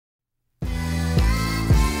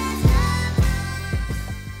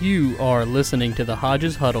You are listening to the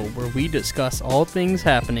Hodges Huddle, where we discuss all things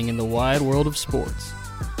happening in the wide world of sports.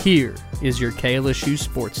 Here is your KLSU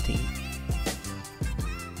sports team.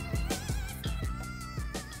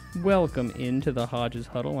 Welcome into the Hodges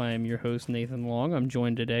Huddle. I am your host, Nathan Long. I'm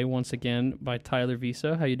joined today once again by Tyler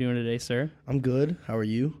Visa. How you doing today, sir? I'm good. How are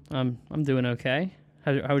you? I'm doing okay.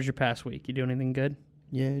 How was your past week? You doing anything good?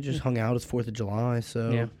 Yeah, just hung out. It's 4th of July, so,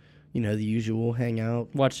 Yeah. you know, the usual, hang out.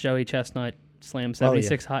 Watched Joey Chestnut slam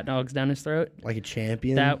 76 hot dogs down his throat. Like a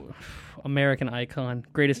champion. That American icon,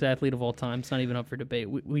 greatest athlete of all time. It's not even up for debate.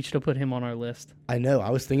 We should have put him on our list. I know.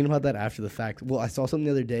 I was thinking about that after the fact. Well, I saw something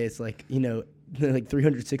the other day. It's like, you know, like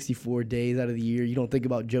 364 days out of the year, you don't think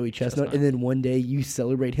about Joey Chestnut, and then one day you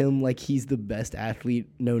celebrate him like he's the best athlete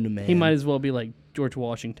known to man. He might as well be like George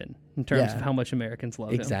Washington in terms of how much Americans love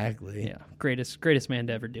him. Exactly. Yeah, greatest man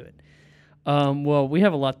to ever do it. Well, we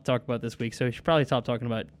have a lot to talk about this week, so we should probably stop talking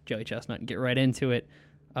about Joey Chestnut and get right into it.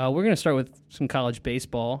 We're going to start with some college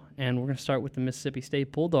baseball, and we're going to start with the Mississippi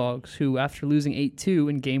State Bulldogs, who, after losing 8-2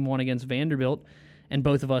 in Game 1 against Vanderbilt, and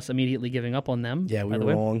both of us immediately giving up on them. Yeah, we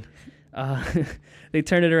were wrong. They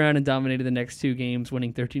turned it around and dominated the next two games,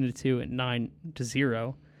 winning 13-2 and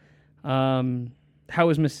 9-0. How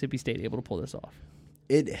was Mississippi State able to pull this off?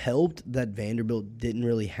 It helped that Vanderbilt didn't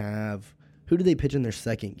really have... Who did they pitch in their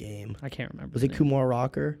second game? I can't remember. Was it Kumar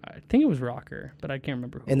Rocker? I think it was Rocker, but I can't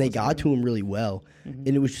remember who. And they got to him really well. Mm-hmm.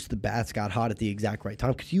 And it was just the bats got hot at the exact right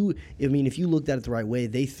time. Because if you looked at it the right way,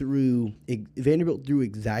 Vanderbilt threw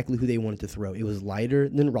exactly who they wanted to throw. It was Leiter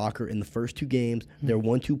than Rocker in the first two games. Mm-hmm. Their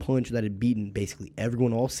 1-2 punch that had beaten basically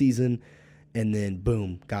everyone all season. And then,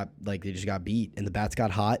 boom, they just got beat. And the bats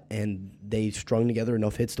got hot, and they strung together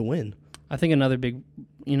enough hits to win. I think another big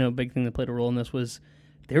thing that played a role in this was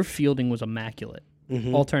their fielding was immaculate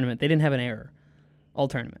all tournament. They didn't have an error all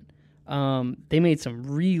tournament. They made some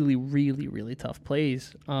really, really, really tough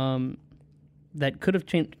plays that could have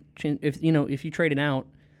changed. If you trade it out,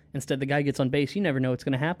 instead the guy gets on base, you never know what's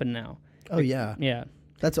going to happen now. Oh, yeah. Yeah.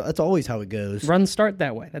 That's always how it goes. Runs start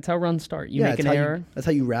that way. That's how runs start. You make an error. That's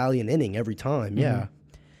how you rally an inning every time, yeah.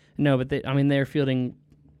 No, but they're fielding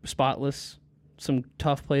spotless, some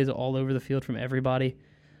tough plays all over the field from everybody.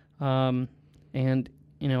 And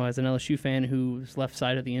as an LSU fan whose left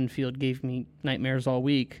side of the infield gave me nightmares all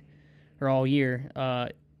week or all year,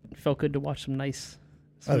 it felt good to watch some nice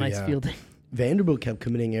fielding. Vanderbilt kept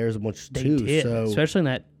committing errors a bunch They too. did, so especially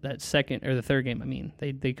in that second or the third game. I mean,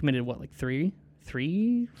 they committed like three?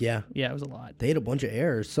 Yeah. Yeah, it was a lot. They had a bunch of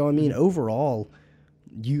errors. So I mean, overall,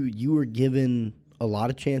 you were given a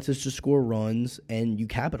lot of chances to score runs, and you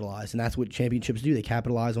capitalized, and that's what championships do. They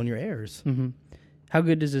capitalize on your errors. Mm-hmm. How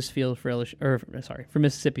good does this feel for for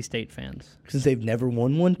Mississippi State fans? Since they've never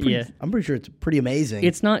won one? I'm pretty sure it's pretty amazing.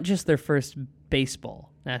 It's not just their first baseball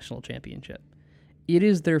national championship. It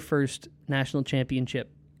is their first national championship,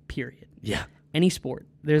 period. Yeah. Any sport.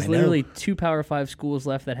 There's literally two Power 5 schools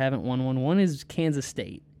left that haven't won one. One is Kansas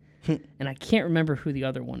State, and I can't remember who the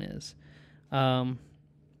other one is.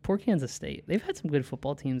 Poor Kansas State. They've had some good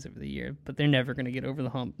football teams over the year, but they're never going to get over the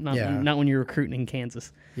hump. Not when you're recruiting in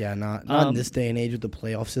Kansas. Yeah, not in this day and age with the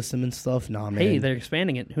playoff system and stuff. Nah, man. Hey, they're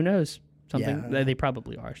expanding it. Who knows? They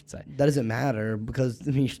probably are, I should say. That doesn't matter because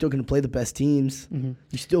you're still going to play the best teams. Mm-hmm.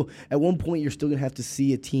 You still, at one point, you're still going to have to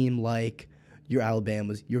see a team like your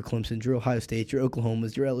Alabamas, your Clemson's, your Ohio States, your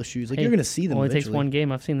Oklahomas, your LSU's. You're going to see them. Only eventually. takes one game.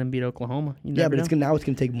 I've seen them beat Oklahoma. But now it's going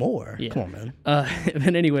to take more. Yeah. Come on, man.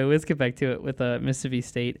 But anyway, let's get back to it with Mississippi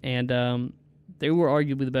State. And they were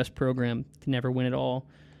arguably the best program to never win it all.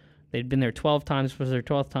 They'd been there 12 times. This was their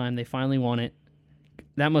 12th time. They finally won it.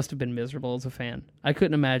 That must have been miserable as a fan. I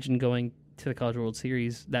couldn't imagine going to the College World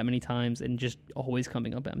Series that many times and just always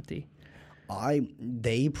coming up empty.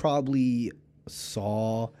 They probably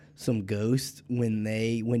saw some ghosts when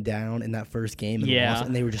they went down in that first game and lost,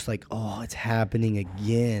 and they were just like, oh, it's happening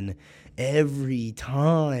again every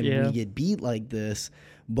time we get beat like this.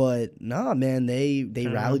 But nah, man, they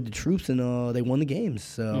rallied the troops and they won the games.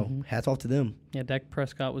 So hats off to them. Yeah, Dak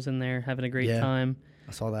Prescott was in there having a great time.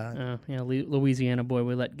 I saw that. Louisiana boy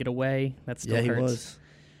we let get away. That still hurts.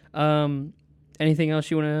 He was. Anything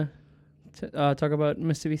else you want to talk about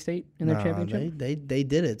Mississippi State in their championship? They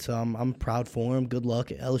did it, so I'm proud for them. Good luck.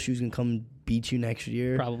 LSU's going to come beat you next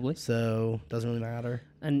year. Probably. So doesn't really matter.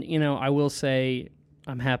 And, I will say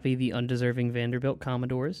I'm happy the undeserving Vanderbilt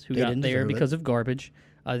Commodores, who got there because of garbage,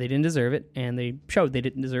 they didn't deserve it, and they showed they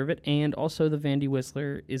didn't deserve it. And also the Vandy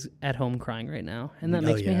Whistler is at home crying right now, and that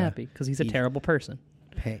makes me happy because he's a terrible person.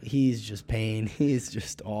 He's just pain. He's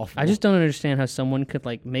just awful. I just don't understand how someone could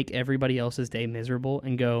make everybody else's day miserable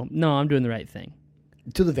and go, no, I'm doing the right thing.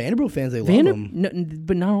 To the Vanderbilt fans, they love him. No,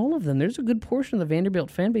 but not all of them. There's a good portion of the Vanderbilt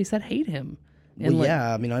fan base that hate him. And well,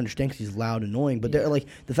 yeah, I mean, I understand because he's loud and annoying, but they're like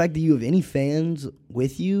the fact that you have any fans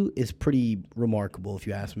with you is pretty remarkable, if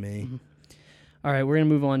you ask me. Mm-hmm. All right, we're going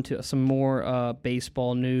to move on to some more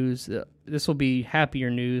baseball news. This will be happier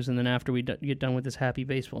news, and then after we get done with this happy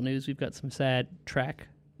baseball news, we've got some sad track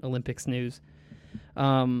Olympics news.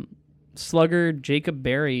 Slugger Jacob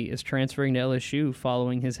Berry is transferring to LSU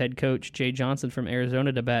following his head coach, Jay Johnson, from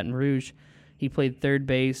Arizona to Baton Rouge. He played third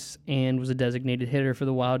base and was a designated hitter for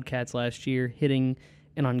the Wildcats last year, hitting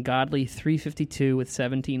an ungodly .352 with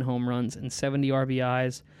 17 home runs and 70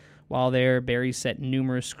 RBIs. While there, Berry set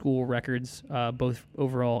numerous school records, both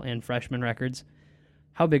overall and freshman records.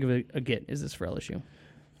 How big of a get is this for LSU?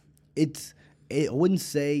 I wouldn't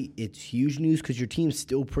say it's huge news because your team's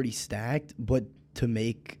still pretty stacked, but to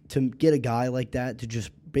get a guy like that to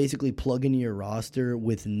just basically plug into your roster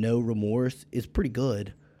with no remorse is pretty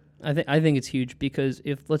good. I think it's huge because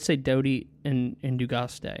if, let's say, Doughty and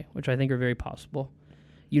Dugas stay, which I think are very possible,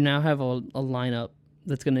 you now have a lineup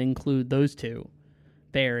that's going to include those two,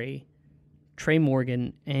 Berry, Trey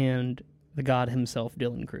Morgan, and the god himself,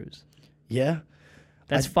 Dylan Cruz. Yeah.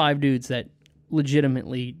 That's 5 dudes that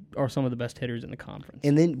legitimately are some of the best hitters in the conference.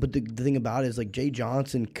 And then, but the thing about it is, like, Jay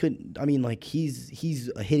Johnson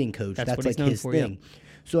he's a hitting coach. That's like his thing. Yeah.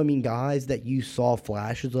 So, I mean, guys that you saw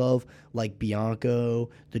flashes of, like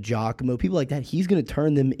Bianco, the Giacomo, people like that, he's going to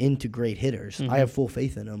turn them into great hitters. Mm-hmm. I have full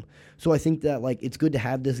faith in him. So I think that, like, it's good to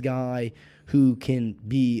have this guy who can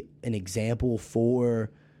be an example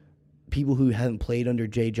for people who haven't played under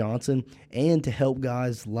Jay Johnson and to help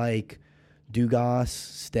guys like Dugas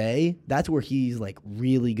stay. That's where he's, like,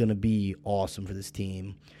 really going to be awesome for this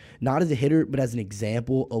team. Not as a hitter, but as an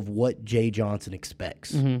example of what Jay Johnson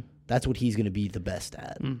expects. Mm-hmm. That's what he's going to be the best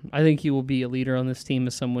at. I think he will be a leader on this team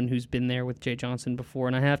as someone who's been there with Jay Johnson before.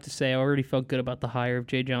 And I have to say, I already felt good about the hire of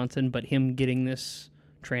Jay Johnson, but him getting this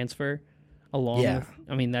transfer along with,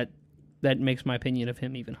 I mean, that makes my opinion of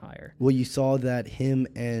him even higher. Well, you saw that him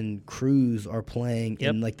and Cruz are playing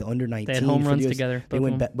in, like, the under-19. They had home runs together. They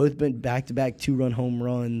both went back-to-back 2-run home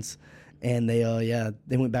runs, and they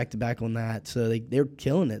went back-to-back on that. So they're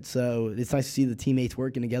killing it. So it's nice to see the teammates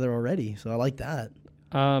working together already. So I like that.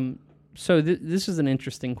 So this is an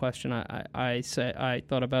interesting question. I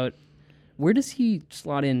thought about, where does he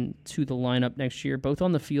slot in to the lineup next year, both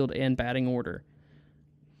on the field and batting order?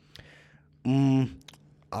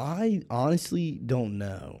 I honestly don't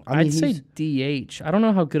know. I'd say DH. I don't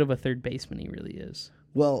know how good of a third baseman he really is.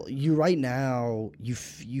 Well, right now, you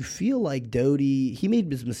feel like Doughty, he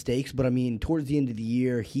made his mistakes, but I mean, towards the end of the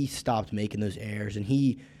year, he stopped making those errors, and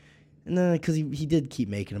because he did keep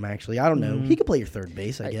making them, actually. I don't know. He could play your third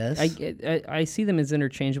base, I guess. I see them as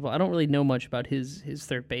interchangeable. I don't really know much about his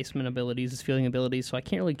third baseman abilities, his fielding abilities, so I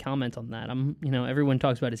can't really comment on that. Everyone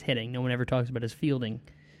talks about his hitting. No one ever talks about his fielding.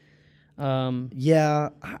 I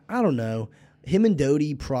don't know. Him and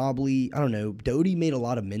Doughty probably, I don't know. Doughty made a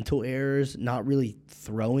lot of mental errors, not really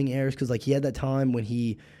throwing errors, because, like, he had that time when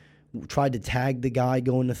he tried to tag the guy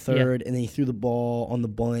going to third, and then he threw the ball on the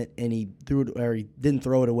bunt, and he didn't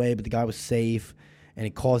throw it away, but the guy was safe, and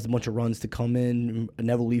it caused a bunch of runs to come in,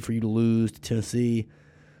 inevitably for you to lose to Tennessee.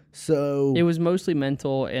 So it was mostly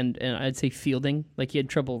mental, and I'd say fielding. Like, he had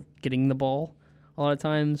trouble getting the ball a lot of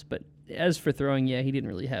times, but as for throwing, he didn't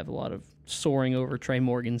really have a lot of soaring over Trey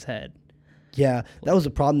Morgan's head. Yeah, that was a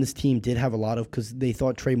problem this team did have a lot of, because they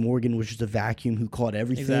thought Trey Morgan was just a vacuum who caught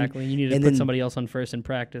everything. Exactly. You need to put somebody else on first in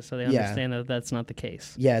practice so they understand that that's not the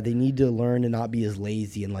case. Yeah, they need to learn to not be as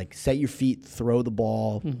lazy and, like, set your feet, throw the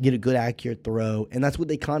ball, get a good accurate throw. And that's what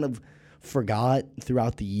they kind of forgot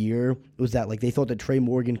throughout the year, was that, like, they thought that Trey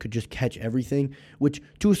Morgan could just catch everything, which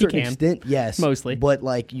to a certain extent, yes. Mostly. But,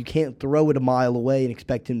 like, you can't throw it a mile away and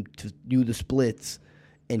expect him to do the splits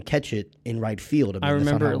and catch it in right field. I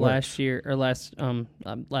remember last month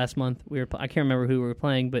I can't remember who we were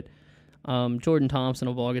playing, but Jordan Thompson,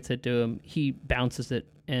 a ball gets hit to him, he bounces it,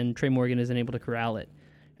 and Trey Morgan isn't able to corral it.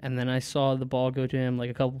 And then I saw the ball go to him like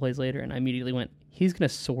a couple plays later, and I immediately went, he's going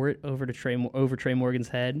to soar it over Trey Morgan's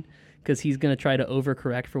head, because he's going to try to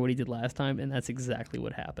overcorrect for what he did last time, and that's exactly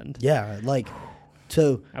what happened. Yeah,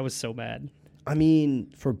 so I was so bad. I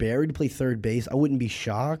mean, for Berry to play third base, I wouldn't be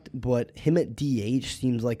shocked, but him at DH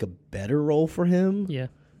seems like a better role for him. Yeah.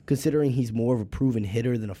 Considering he's more of a proven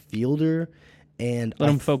hitter than a fielder. And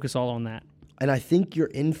let him focus all on that. And I think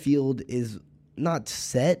your infield is not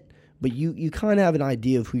set, but you kind of have an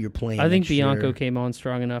idea of who you're playing. I think Bianco came on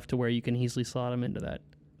strong enough to where you can easily slot him into that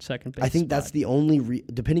second base. I think spot. that's the only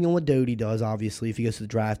depending on what Doty does, obviously, if he goes to the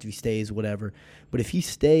draft, if he stays, whatever. But if he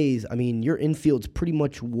stays, I mean, your infield's pretty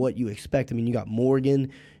much what you expect. I mean, you got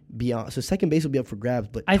Morgan, Bianco. So second base will be up for grabs.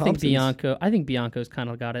 But I think Bianco's kind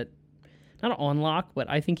of got it, not on lock, but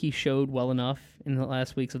I think he showed well enough in the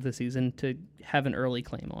last weeks of the season to have an early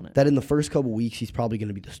claim on it. That in the first couple weeks, he's probably going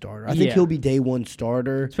to be the starter. I think he'll be day one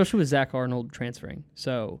starter. Especially with Zach Arnold transferring.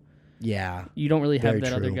 So yeah, you don't really have that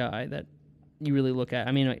true. other guy that you really look at.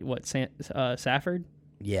 I mean, what, Safford?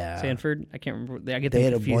 Yeah. Sanford? I can't remember. I get they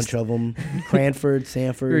them had confused. A bunch of them. Cranford,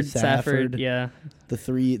 Sanford, Safford. Yeah. The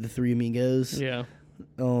three amigos. Yeah.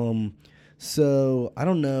 So I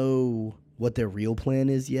don't know what their real plan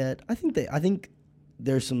is yet. I think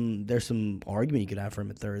there's some argument you could have for him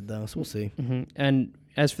at third, though. So we'll see. Mm-hmm. And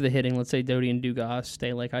as for the hitting, let's say Doty and Dugas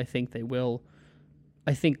stay like I think they will.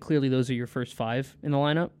 I think clearly those are your first five in the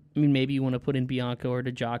lineup. I mean, maybe you want to put in Bianco or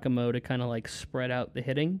DiGiacomo to kind of like spread out the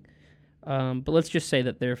hitting. But let's just say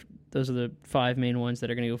that those are the five main ones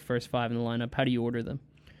that are going to go first five in the lineup. How do you order them?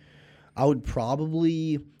 I would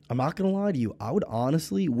probably, I'm not going to lie to you, I would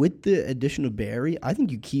honestly, with the addition of Barry, I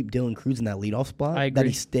think you keep Dylan Cruz in that leadoff spot that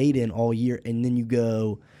he stayed in all year, and then you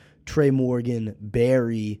go Trey Morgan,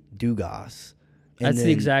 Barry, Dugas. That's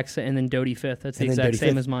the exact same, and then Doty fifth. That's the exact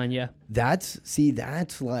same as mine, yeah. That's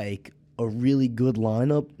like a really good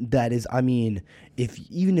lineup. That is, I mean,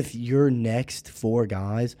 even if your next four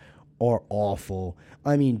guys are awful,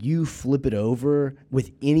 I mean, you flip it over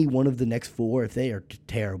with any one of the next four if they are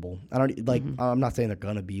terrible. I don't like. Mm-hmm. I'm not saying they're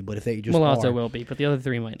gonna be, but if they just Milazzo will be, but the other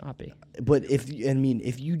three might not be. But if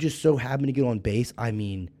you just so happen to get on base, I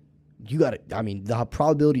mean, you got to. I mean, the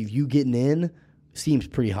probability of you getting in seems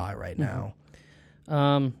pretty high right now.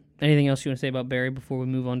 Anything else you want to say about Barry before we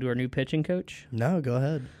move on to our new pitching coach? No, go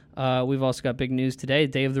ahead. We've also got big news today.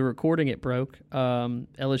 Day of the recording, it broke.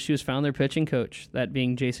 LSU has found their pitching coach, that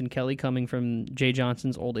being Jason Kelly, coming from Jay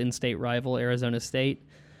Johnson's old in-state rival, Arizona State.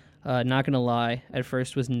 Not going to lie, at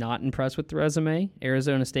first was not impressed with the resume.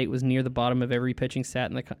 Arizona State was near the bottom of every pitching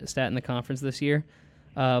stat in the conference this year.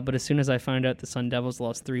 But as soon as I found out the Sun Devils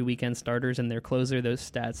lost 3 weekend starters and their closer, those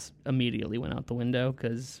stats immediately went out the window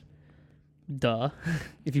because... Duh.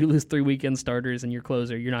 If you lose 3 weekend starters and your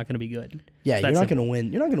closer, you're not going to be good. Yeah, you're not going to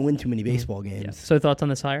win. You're not going to win too many baseball games. Yeah. So thoughts on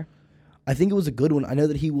this hire? I think it was a good one. I know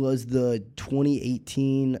that he was the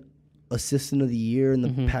 2018 Assistant of the Year in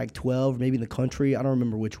the Pac-12, maybe in the country. I don't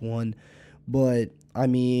remember which one. But, I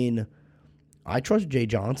mean, I trust Jay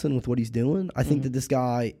Johnson with what he's doing. I think that this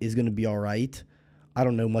guy is going to be all right. I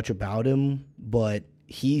don't know much about him, but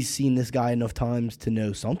he's seen this guy enough times to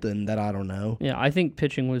know something that I don't know. Yeah, I think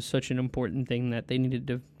pitching was such an important thing that they needed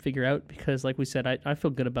to figure out because, like we said, I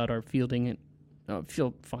feel good about our fielding.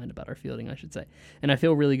 Feel fine about our fielding, I should say. And I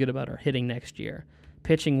feel really good about our hitting next year.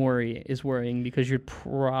 Pitching is worrying because you're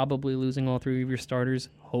probably losing all 3 of your starters.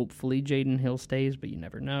 Hopefully Jaden Hill stays, but you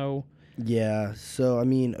never know. Yeah, so, I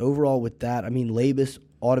mean, overall with that, I mean, Labus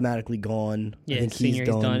automatically gone. Yeah, I think he's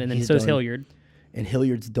done, and then so's Hilliard. And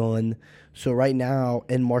Hilliard's done. So right now,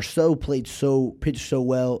 and Marceau pitched so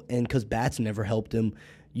well, and because bats never helped him,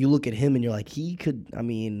 you look at him and you're like, he could, I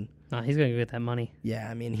mean... Nah, he's going to get that money. Yeah,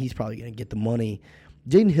 I mean, he's probably going to get the money.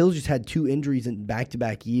 Jaden Hill's just had 2 injuries in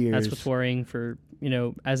back-to-back years. That's what's worrying for,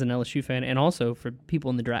 as an LSU fan, and also for people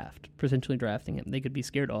in the draft, potentially drafting him. They could be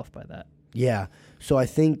scared off by that. Yeah, so I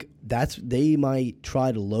think they might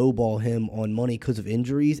try to lowball him on money because of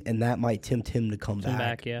injuries, and that might tempt him to come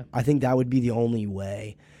back. Yeah. I think that would be the only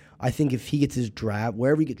way. I think if he gets his draft,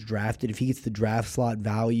 wherever he gets drafted, if he gets the draft slot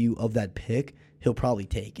value of that pick, he'll probably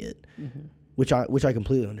take it, which I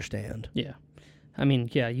completely understand. Yeah, I mean,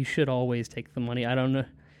 yeah, you should always take the money. I don't know.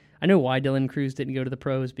 I know why Dylan Cruz didn't go to the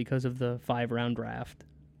pros because of the 5-round draft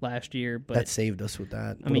last year, but that saved us with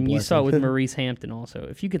that. I mean, you saw it with Maurice Hampton also.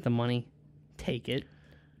 If you get the money, take it.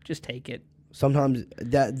 Just take it. Sometimes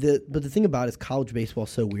but the thing about it is college baseball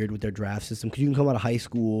is so weird with their draft system because you can come out of high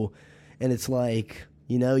school and it's like,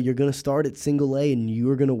 you're going to start at single A and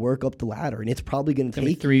you're going to work up the ladder, and it's probably going to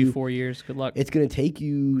take 3-4 years. Good luck. It's going to take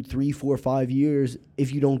you 3, 4, 5 years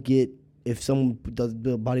if you don't get, if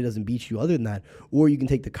the body doesn't beat you other than that, or you can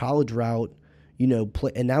take the college route,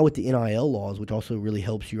 play. And now with the NIL laws, which also really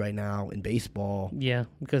helps you right now in baseball. Yeah,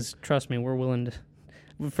 because trust me, we're willing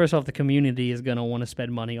to. First off, the community is going to want to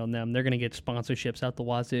spend money on them. They're going to get sponsorships out the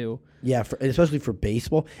wazoo. Yeah, especially for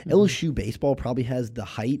baseball. LSU baseball probably has the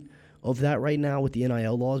height of that right now with the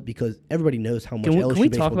NIL laws because everybody knows how much LSU baseball Can we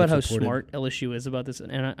talk about how supported. smart LSU is about this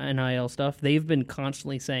NIL stuff? They've been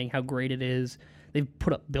constantly saying how great it is. They've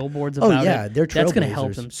put up billboards about it. Oh, yeah, they're trailblazers. That's going to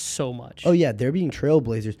help them so much. Oh, yeah, they're being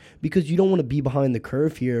trailblazers because you don't want to be behind the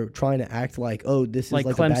curve here trying to act like, this is like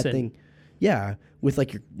a bad thing. Yeah, with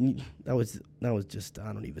like that was just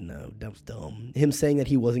I don't even know. That was dumb. Him saying that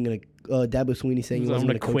he wasn't gonna Dabo Swinney saying he wasn't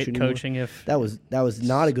gonna quit coach anymore. coaching if that was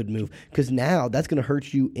not a good move, because now that's gonna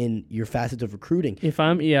hurt you in your facets of recruiting. If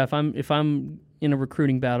I'm in a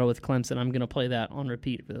recruiting battle with Clemson, I'm gonna play that on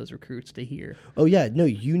repeat for those recruits to hear. Oh yeah, no,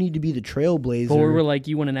 you need to be the trailblazer. Or we're like,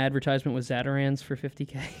 you want an advertisement with Zatarans for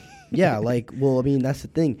 $50K? Yeah, like, well, I mean, that's the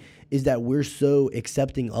thing, is that we're so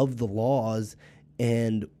accepting of the laws,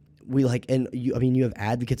 and we like, and you have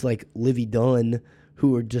advocates like Livy Dunn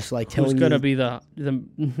who are just like telling you who's gonna be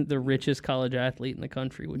the richest college athlete in the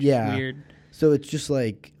country, which is weird. So it's just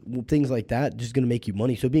like things like that just going to make you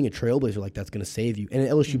money. So being a trailblazer like that's going to save you. And in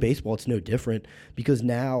LSU baseball, it's no different, because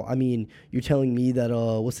now, I mean, you're telling me that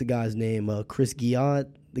what's the guy's name? Chris Guillot,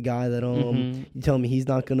 the guy that you telling me he's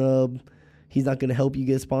not gonna help you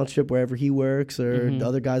get sponsorship wherever he works, or the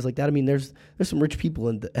other guys like that. I mean, there's some rich people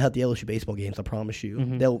at the LSU baseball games. I promise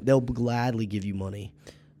you, they'll gladly give you money.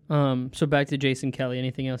 So back to Jason Kelly.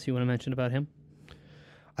 Anything else you want to mention about him?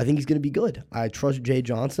 I think he's going to be good. I trust Jay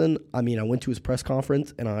Johnson. I mean, I went to his press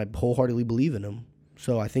conference, and I wholeheartedly believe in him.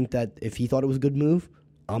 So I think that if he thought it was a good move,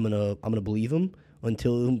 I'm gonna believe him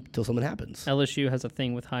until something happens. LSU has a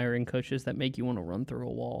thing with hiring coaches that make you want to run through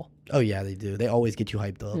a wall. Oh yeah, they do. They always get you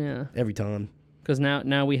hyped up. Yeah, every time. Because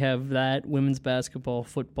now we have that women's basketball,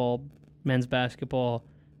 football, men's basketball,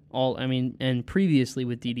 all. I mean, and previously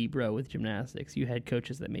with DD Bro with gymnastics, you had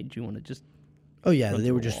coaches that made you want to just. Oh yeah,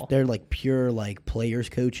 they're like pure like players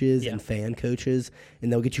coaches and fan coaches,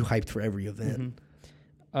 and they'll get you hyped for every event.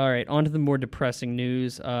 All right, on to the more depressing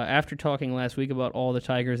news. After talking last week about all the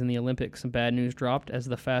Tigers in the Olympics, some bad news dropped as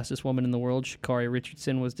the fastest woman in the world, Sha'Carri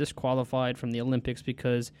Richardson, was disqualified from the Olympics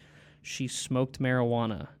because she smoked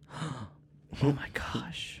marijuana. Oh my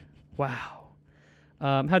gosh! Wow.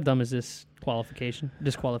 How dumb is this disqualification?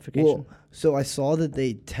 Well, so I saw that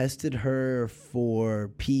they tested her for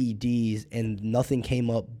PEDs and nothing came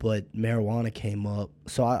up, but marijuana came up.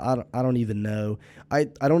 So I don't even know. I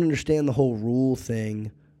don't understand the whole rule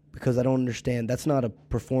thing, because I don't understand. That's not a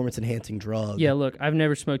performance enhancing drug. Yeah, look, I've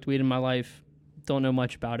never smoked weed in my life. Don't know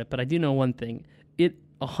much about it, but I do know one thing. It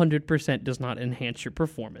 100% does not enhance your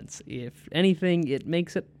performance. If anything, it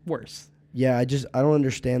makes it worse. Yeah, I don't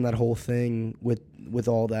understand that whole thing with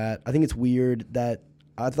all that. I think it's weird that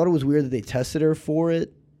I thought it was weird that they tested her for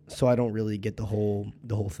it, so I don't really get the whole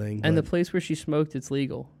thing. And the place where she smoked, it's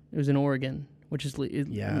legal. It was in Oregon, which is I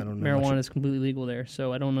don't know. Marijuana is completely legal there,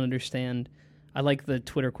 so I don't understand. I like the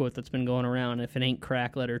Twitter quote that's been going around: "If it ain't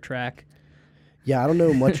crack, let her track." Yeah, I don't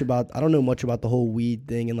know much about the whole weed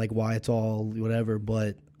thing and like why it's all whatever,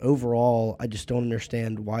 but overall, I just don't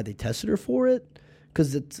understand why they tested her for it.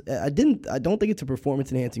 Because I don't think it's a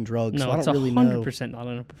performance enhancing drug. No, so I don't really know. No, it's 100% not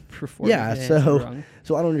a performance enhancing drug.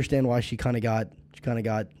 So I don't understand why she kind of got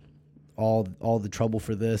all the trouble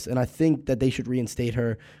for this. And I think that they should reinstate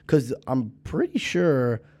her, because I'm pretty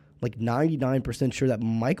sure, like 99% sure, that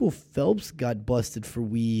Michael Phelps got busted for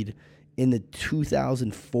weed in the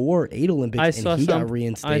 2004 Olympics, and he got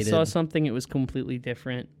reinstated. I saw something. It was completely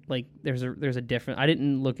different. Like there's a different. I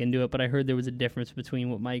didn't look into it, but I heard there was a difference between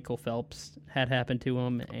what Michael Phelps had happened to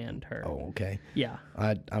him and her. Oh, okay. Yeah.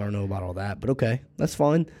 I don't know about all that, but okay, that's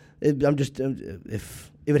fine. I'm just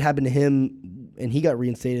if it happened to him and he got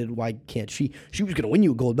reinstated, why can't she? She was going to win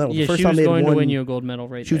you a gold medal. Yeah, the first she time was going to win you a gold medal.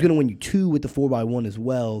 Right. She was going to win you 2 with the 4x1 as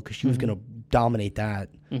well, because she was going to dominate that.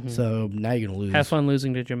 So now you're going to lose. Have fun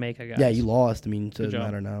losing to Jamaica, guys. Yeah, you lost. I mean, so it doesn't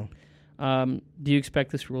matter now. Do you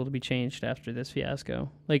expect this rule to be changed after this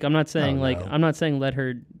fiasco? Like, I'm not saying let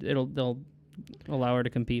her. They'll allow her to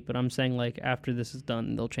compete, but I'm saying like after this is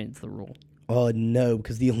done, they'll change the rule. No,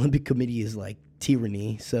 because the Olympic Committee is like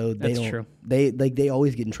tyranny. So they That's true. They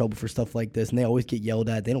always get in trouble for stuff like this, and they always get yelled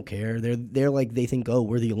at. They don't care. They're like, they think, oh,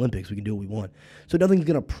 we're the Olympics, we can do what we want. So nothing's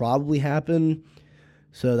gonna probably happen.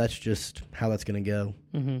 So that's just how that's gonna go.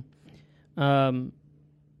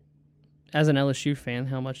 As an LSU fan,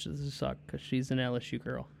 how much does this suck? Because she's an LSU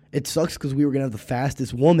girl. It sucks because we were gonna have the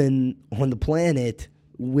fastest woman on the planet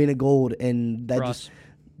win a gold, and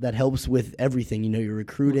that helps with everything. You know, your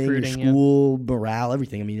recruiting your school, morale,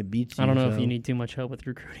 everything. I mean, it beats you. I don't know if you need too much help with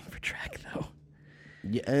recruiting for track, though.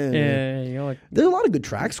 Yeah, there's a lot of good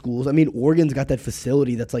track schools. I mean, Oregon's got that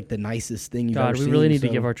facility that's like the nicest thing you've ever seen. God, we really need to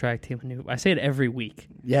give our track team a new. I say it every week.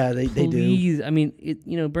 Yeah, they do. I mean,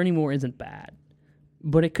 Bernie Moore isn't bad,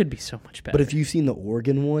 but it could be so much better. But if you've seen the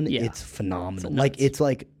Oregon one, it's phenomenal. It's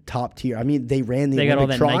like top tier. I mean, they ran the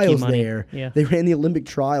Olympic trials there. Yeah. They ran the Olympic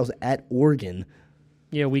trials at Oregon.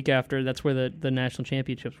 Yeah, a week after. That's where the national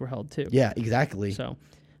championships were held too. Yeah, exactly. So,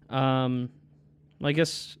 I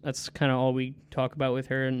guess that's kind of all we talk about with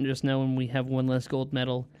her, and just knowing we have one less gold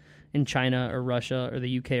medal and China or Russia or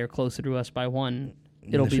the UK are closer to us by 1,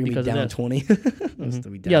 it'll be because down of this. 20.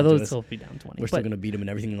 Yeah, they'll still be down 20. We're still going to beat them and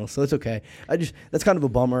everything else, so it's okay. That's kind of a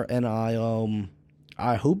bummer, and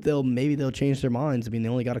I hope they'll change their minds. I mean, they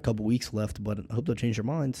only got a couple weeks left, but I hope they'll change their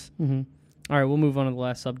minds. Mm-hmm. All right, we'll move on to the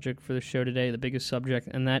last subject for the show today, the biggest subject,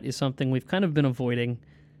 and that is something we've kind of been avoiding,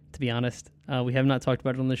 to be honest. We have not talked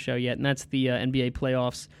about it on the show yet, and that's the NBA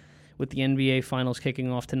playoffs, with the NBA Finals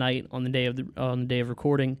kicking off tonight on the day of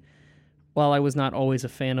recording. While I was not always a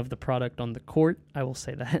fan of the product on the court, I will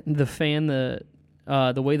say that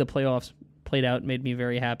the way the playoffs played out made me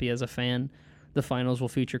very happy as a fan. The finals will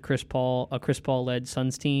feature a Chris Paul-led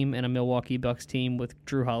Suns team and a Milwaukee Bucks team with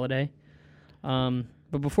Drew Holiday.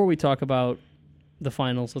 But before we talk about the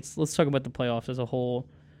finals, let's talk about the playoffs as a whole.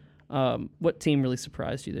 What team really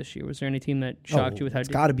surprised you this year? Was there any team that shocked you with how? It's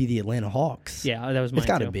got to be the Atlanta Hawks. Yeah, that was mine. It's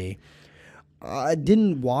got to be. I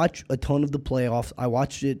didn't watch a ton of the playoffs. I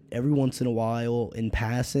watched it every once in a while in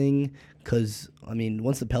passing because, I mean,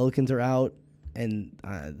 once the Pelicans are out, and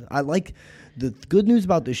I like the good news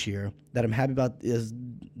about this year that I'm happy about is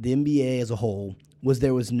the NBA as a whole was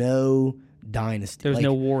there was no dynasty. There was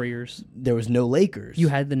no Warriors. There was no Lakers. You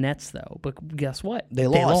had the Nets, though, but guess what? They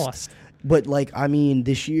lost. But,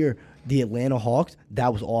 this year, the Atlanta Hawks,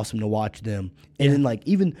 that was awesome to watch them. And then,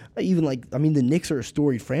 even the Knicks are a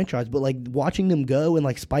storied franchise, but, watching them go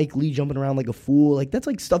and, Spike Lee jumping around like a fool, that's,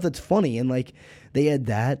 stuff that's funny. And, they had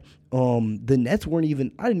that. The Nets weren't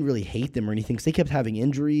even – I didn't really hate them or anything because they kept having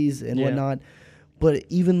injuries and whatnot. But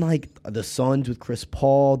even, the Suns with Chris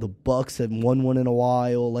Paul, the Bucks hadn't won one in a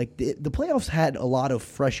while. The playoffs had a lot of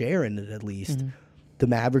fresh air in it at least. Mm-hmm. The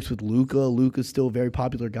Mavericks with Luka. Luka's still a very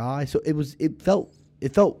popular guy. So it felt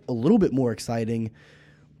a little bit more exciting,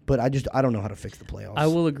 but I don't know how to fix the playoffs. I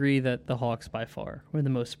will agree that the Hawks by far were the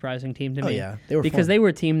most surprising team to me. Oh yeah, they were because fun. They were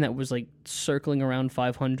a team that was circling around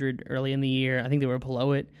 500 early in the year. I think they were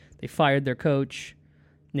below it. They fired their coach.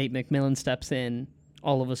 Nate McMillan steps in.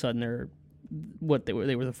 All of a sudden they're what they were.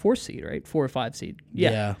 They were the 4th seed, right? 4 or 5 seed.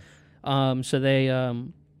 Yeah. So they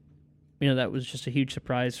that was just a huge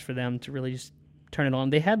surprise for them to really just turn it on.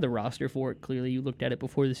 They had the roster for it. Clearly, you looked at it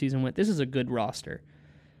before the season went. This is a good roster.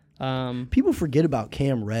 People forget about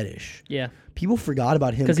Cam Reddish. Yeah. People forgot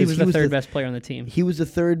about him because he was the third best player on the team. He was the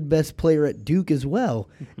third best player at Duke as well.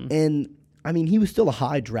 Mm-hmm. And, he was still a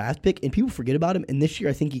high draft pick, and people forget about him. And this year,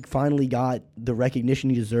 I think he finally got the recognition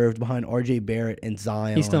he deserved behind R.J. Barrett and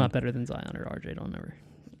Zion. He's still not better than Zion or R.J. Don't ever.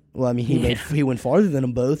 Well, he went farther than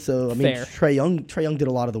them both. So, Fair. Trae Young did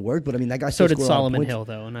a lot of the work, but, that guy so still did scored Solomon Hill,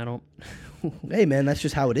 though, and I don't... Hey, man, that's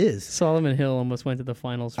just how it is. Solomon Hill almost went to the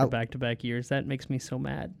finals for back-to-back years. That makes me so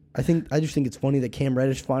mad. I just think it's funny that Cam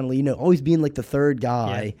Reddish finally, always being the third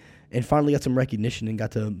guy, and finally got some recognition and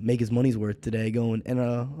got to make his money's worth today going. And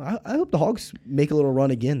I hope the Hawks make a little run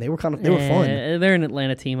again. They were fun. They're an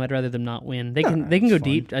Atlanta team. I'd rather them not win. They can go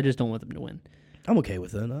deep. I just don't want them to win. I'm okay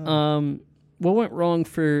with it. What went wrong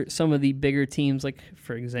for some of the bigger teams,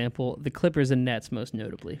 for example, the Clippers and Nets most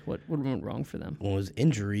notably? What went wrong for them? Well, it was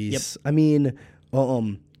injuries. Yep. The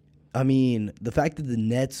fact that the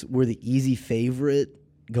Nets were the easy favorite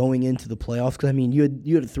going into the playoffs, because,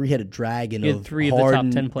 you had a three-headed dragon of three Harden,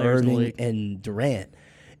 of the top 10 players Irving, in the league. and Durant.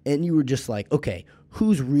 And you were just okay,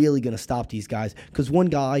 who's really going to stop these guys? Because one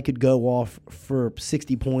guy could go off for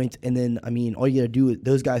 60 points, and then, all you got to do is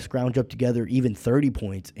those guys scrounge up together even 30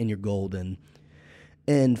 points, and you're golden.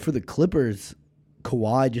 And for the Clippers,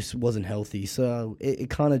 Kawhi just wasn't healthy. So it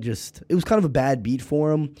was kind of a bad beat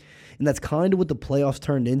for him. And that's kind of what the playoffs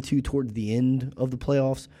turned into towards the end of the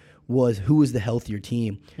playoffs was who was the healthier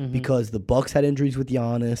team. Mm-hmm. Because the Bucks had injuries with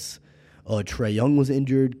Giannis. Trae Young was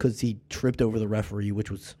injured because he tripped over the referee, which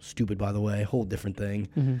was stupid, by the way. Whole different thing.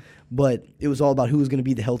 Mm-hmm. But it was all about who was going to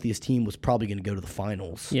be the healthiest team was probably going to go to the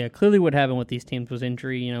finals. Yeah, clearly what happened with these teams was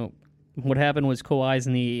injury. What happened was Kawhi's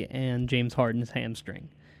knee and James Harden's hamstring.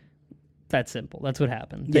 That's simple. That's what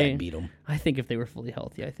happened. They beat them. I think if they were fully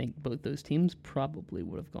healthy, I think both those teams probably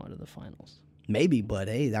would have gone to the finals. Maybe, but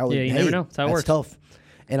hey, that was you never know. That's how it works. Tough.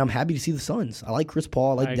 And I'm happy to see the Suns. I like Chris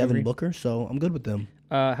Paul. I like Devin Booker, so I'm good with them.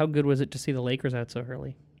 How good was it to see the Lakers out so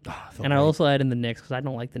early? I also add in the Knicks because I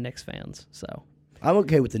don't like the Knicks fans. So I'm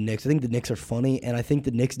okay with the Knicks. I think the Knicks are funny, and I think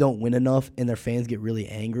the Knicks don't win enough, and their fans get really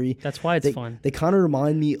angry. That's why it's fun. They kind of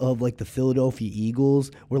remind me of the Philadelphia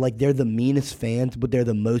Eagles, where they're the meanest fans, but they're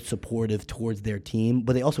the most supportive towards their team,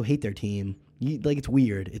 but they also hate their team. It's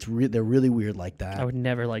weird. They're really weird like that. I would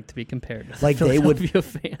never like to be compared to Like, the they would-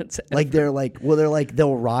 Philadelphia fans. Like they're like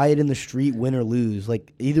they'll riot in the street, win or lose.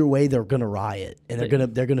 Like either way, they're gonna riot and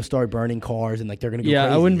they're gonna start burning cars and like they're gonna go yeah,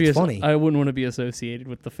 crazy. I wouldn't It's be. funny. I wouldn't want to be associated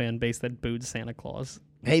with the fan base that booed Santa Claus.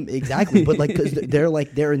 Hey, exactly. But like, cause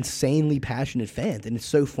they're insanely passionate fans, and it's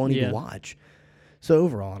so funny Yeah. to watch. So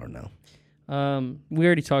overall, I don't know. We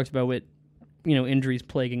already talked about what injuries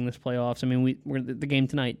plaguing this playoffs. I mean, we're the game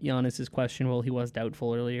tonight. Giannis is questionable. He was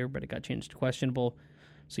doubtful earlier, but it got changed to questionable.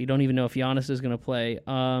 So you don't even know if Giannis is going to play.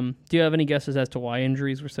 Do you have any guesses as to why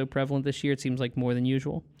injuries were so prevalent this year? It seems like more than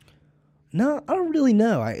usual. No, I don't really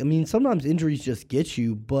know. I mean, sometimes injuries just get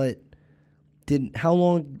you, but how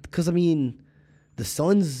long? Because I mean, the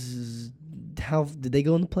Suns. How did they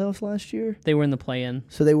go in the playoffs last year? They were in the play-in.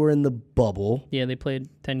 So they were in the bubble. Yeah, they played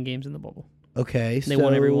 10 games in the bubble. Okay, They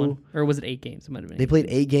won every one. Or was it 8 games? It might have been. They played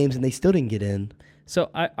 8 games and they still didn't get in.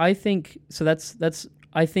 So I think that's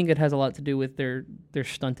I think it has a lot to do with their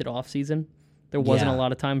stunted off season. There wasn't a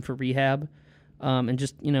lot of time for rehab, and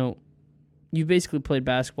just you basically played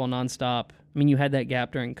basketball nonstop. I mean, you had that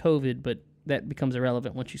gap during COVID, but that becomes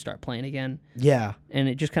irrelevant once you start playing again. Yeah, and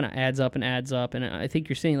it just kind of adds up. And I think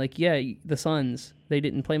you're seeing the Suns, they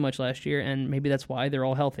didn't play much last year, and maybe that's why they're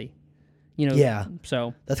all healthy. Yeah.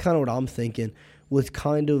 So that's kind of what I'm thinking. Was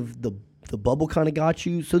kind of the bubble kind of got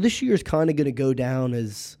you. So this year is kind of going to go down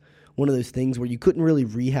as one of those things where you couldn't really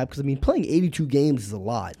rehab because I mean playing 82 games is a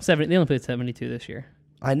lot. They only played 72 this year.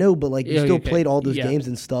 I know, but like you still played all those Yeah. games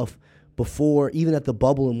and stuff before, even at the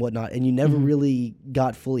bubble and whatnot, and you never really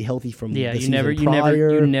got fully healthy from the season prior.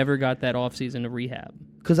 You never got that off season of rehab.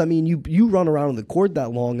 Because I mean, you run around on the court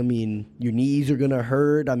that long. I mean, your knees are gonna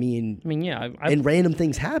hurt. I mean, yeah, and random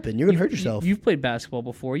things happen. You're gonna hurt yourself. You've played basketball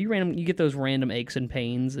before. You get those random aches and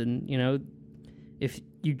pains, and if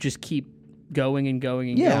you just keep going and going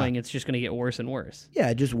and going, it's just gonna get worse and worse. Yeah,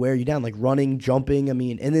 it just wear you down, like running, jumping. I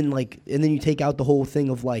mean, and then you take out the whole thing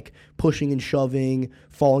of like pushing and shoving,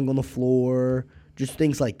 falling on the floor, just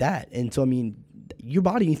things like that. And so I mean, your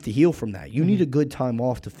body needs to heal from that. You need a good time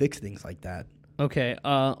off to fix things like that. Okay,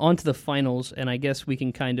 on to the finals, and I guess we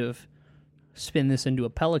can kind of spin this into a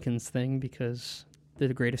Pelicans thing because they're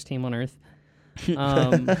the greatest team on earth.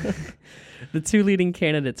 The 2 leading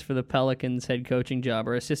candidates for the Pelicans head coaching job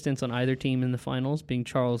are assistants on either team in the finals, being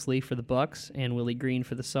Charles Lee for the Bucks and Willie Green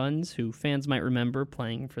for the Suns, who fans might remember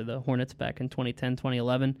playing for the Hornets back in 2010,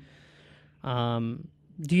 2011.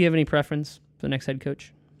 Do you have any preference for the next head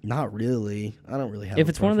coach? Not really. I don't really have. If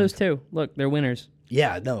it's one of those two, look, they're winners.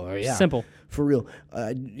 Yeah, no, yeah. Simple. For real.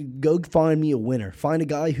 Go find me a winner. Find a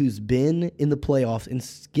guy who's been in the playoffs and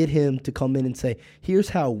get him to come in and say, here's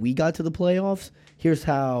how we got to the playoffs. Here's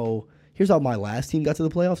how my last team got to the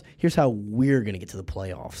playoffs. Here's how we're going to get to the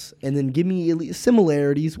playoffs. And then give me at least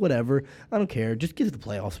similarities, whatever. I don't care. Just get to the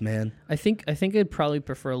playoffs, man. I think I'd probably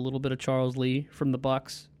prefer a little bit of Charles Lee from the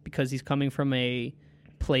Bucks because he's coming from a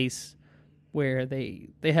place where they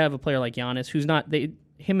have a player like Giannis who's not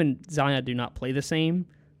him and Zion do not play the same,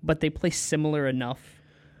 but they play similar enough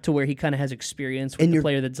to where he kind of has experience with the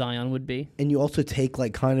player that Zion would be. And you also take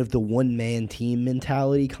like kind of the one-man team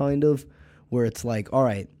mentality kind of where it's like, all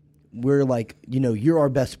right, we're like, you're our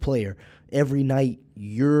best player. Every night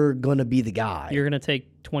you're going to be the guy. You're going to take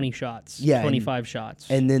 20 shots, 25 shots.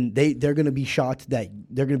 And then they're going to be shots that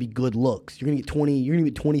they're going to be good looks. You're going to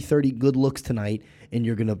get 20, 30 good looks tonight and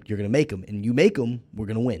you're going to make them. And you make them, we're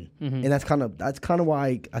going to win. Mm-hmm. And that's kind of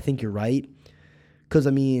why I think you're right. Cuz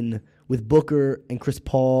I mean, with Booker and Chris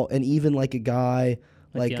Paul and even like a guy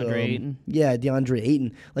like DeAndre Ayton. Yeah, DeAndre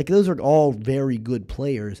Ayton. Like those are all very good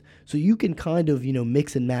players. So you can kind of,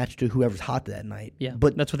 mix and match to whoever's hot that night. Yeah,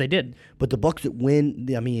 but that's what they did. But the Bucks that win,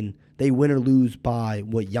 I mean, they win or lose by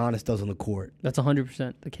what Giannis does on the court. That's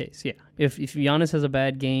 100% the case. Yeah. If Giannis has a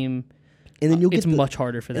bad game, and then it's much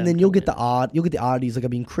harder for them. And then you'll get the oddities. Like I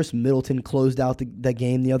mean, Chris Middleton closed out that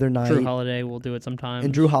game the other night. Drew Holiday will do it sometimes.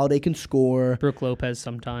 And Drew Holiday can score. Brook Lopez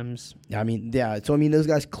sometimes. I mean, yeah. So I mean, those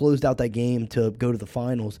guys closed out that game to go to the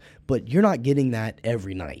finals. But you're not getting that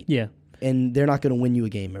every night. Yeah. And they're not going to win you a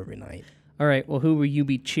game every night. All right. Well, who will you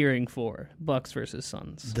be cheering for? Bucks versus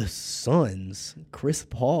Suns. The Suns. Chris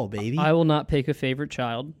Paul, baby. I will not pick a favorite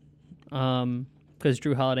child. Because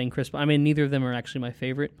Drew Holiday and Chris Paul, I mean, neither of them are actually my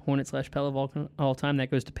favorite Hornet/Pel of all time.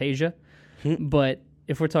 That goes to Peja. But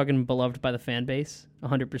if we're talking beloved by the fan base,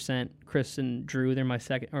 100%, Chris and Drew, they're my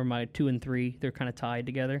second or my 2 and 3. They're kind of tied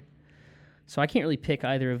together. So I can't really pick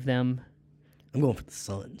either of them. I'm going for the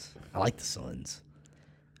Suns. I like the Suns.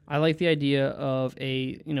 I like the idea of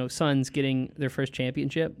Suns getting their first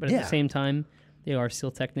championship, but at the same time, they are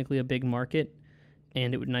still technically a big market,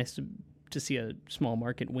 and it would be nice to see a small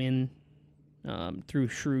market win through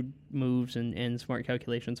shrewd moves and smart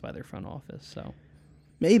calculations by their front office. So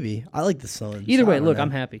maybe I like the Suns. Either way, look, know.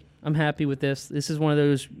 I'm happy. I'm happy with this. This is one of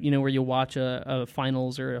those, where you watch a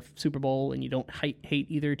finals or a Super Bowl and you don't hate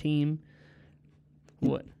either team.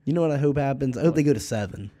 What? You know what I hope happens? I hope they go to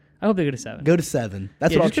 7. I hope they go to 7. Go to 7.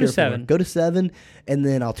 That's what I'll cheer for. Go to 7, and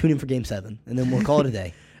then I'll tune in for Game 7, and then we'll call it a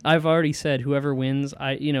day. I've already said whoever wins,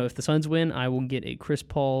 if the Suns win, I will get a Chris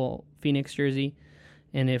Paul Phoenix jersey,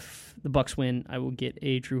 and if the Bucks win, I will get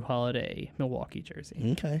a Drew Holiday Milwaukee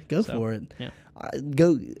jersey. Okay, go for it. Yeah,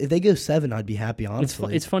 if they go 7, I'd be happy.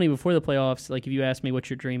 Honestly, it's funny before the playoffs. Like if you asked me what's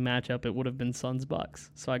your dream matchup, it would have been Suns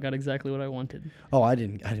Bucks. So I got exactly what I wanted. Oh, I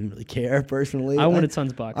didn't really care personally. I wanted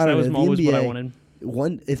Suns Bucks. That was always what I wanted.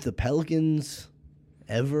 If the Pelicans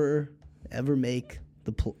ever make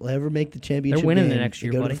the championship, they're winning game, the next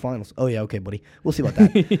year, go buddy. to the finals. Oh yeah, okay, buddy. We'll see about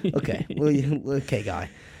that. Okay, okay, guy.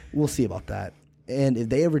 We'll see about that. And if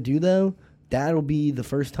they ever do, though, that'll be the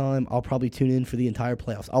first time I'll probably tune in for the entire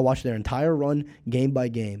playoffs. I'll watch their entire run game by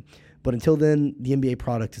game. But until then, the NBA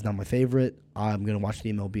product is not my favorite. I'm going to watch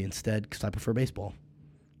the MLB instead because I prefer baseball.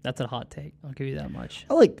 That's a hot take. I'll give you that much.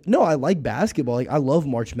 I like basketball. Like I love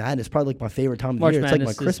March Madness. Probably like my favorite time of the year. It's like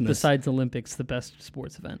my Christmas. Is, besides Olympics, the best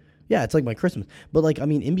sports event. Yeah, it's like my Christmas. But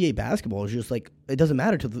NBA basketball is just like it doesn't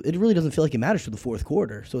matter it really doesn't feel like it matters to the fourth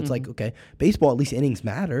quarter. So it's like, okay, baseball, at least innings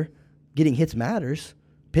matter. Getting hits matters.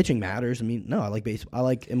 Pitching matters. No, I like baseball. I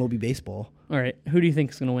like MLB baseball. All right, who do you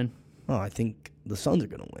think is going to win? Oh, I think the Suns are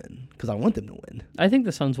going to win because I want them to win. I think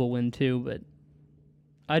the Suns will win too, but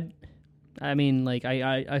I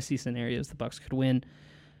see scenarios the Bucks could win.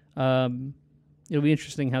 It'll be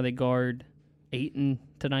interesting how they guard Ayton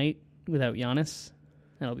tonight without Giannis.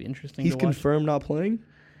 That'll be interesting. He's to watch. confirmed not playing?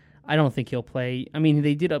 I don't think he'll play.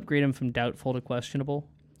 They did upgrade him from doubtful to questionable.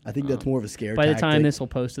 I think that's more of a scare By tactic. the time this will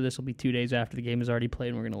post to this will be 2 days after the game is already played,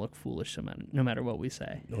 and we're going to look foolish no matter what we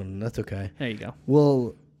say. Oh, that's okay. There you go.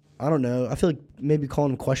 Well, I don't know. I feel like maybe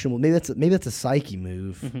calling him questionable. Maybe that's a psyche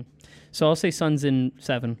move. Mm-hmm. So I'll say Suns in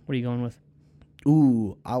 7. What are you going with?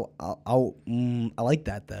 Ooh, I like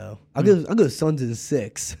that though. I'll go Suns in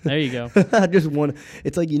 6. There you go. I just want.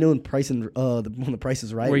 It's like in Price and when the Price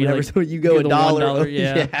is Right. Where you go $1. $1.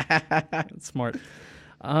 Yeah, that's smart.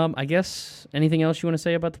 I guess anything else you want to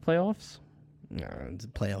say about the playoffs? The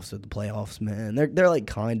playoffs are the playoffs, man. They're like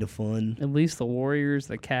kind of fun. At least the Warriors,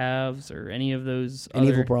 the Cavs, or any of those any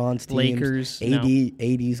other of LeBron's teams. Lakers.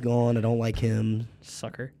 AD's gone. I don't like him.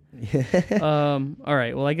 Sucker. All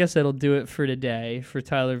right. Well, I guess that'll do it for today. For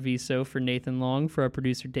Tyler Viso, for Nathan Long, for our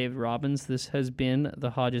producer David Robbins, this has been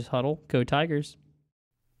the Hodges Huddle. Go Tigers.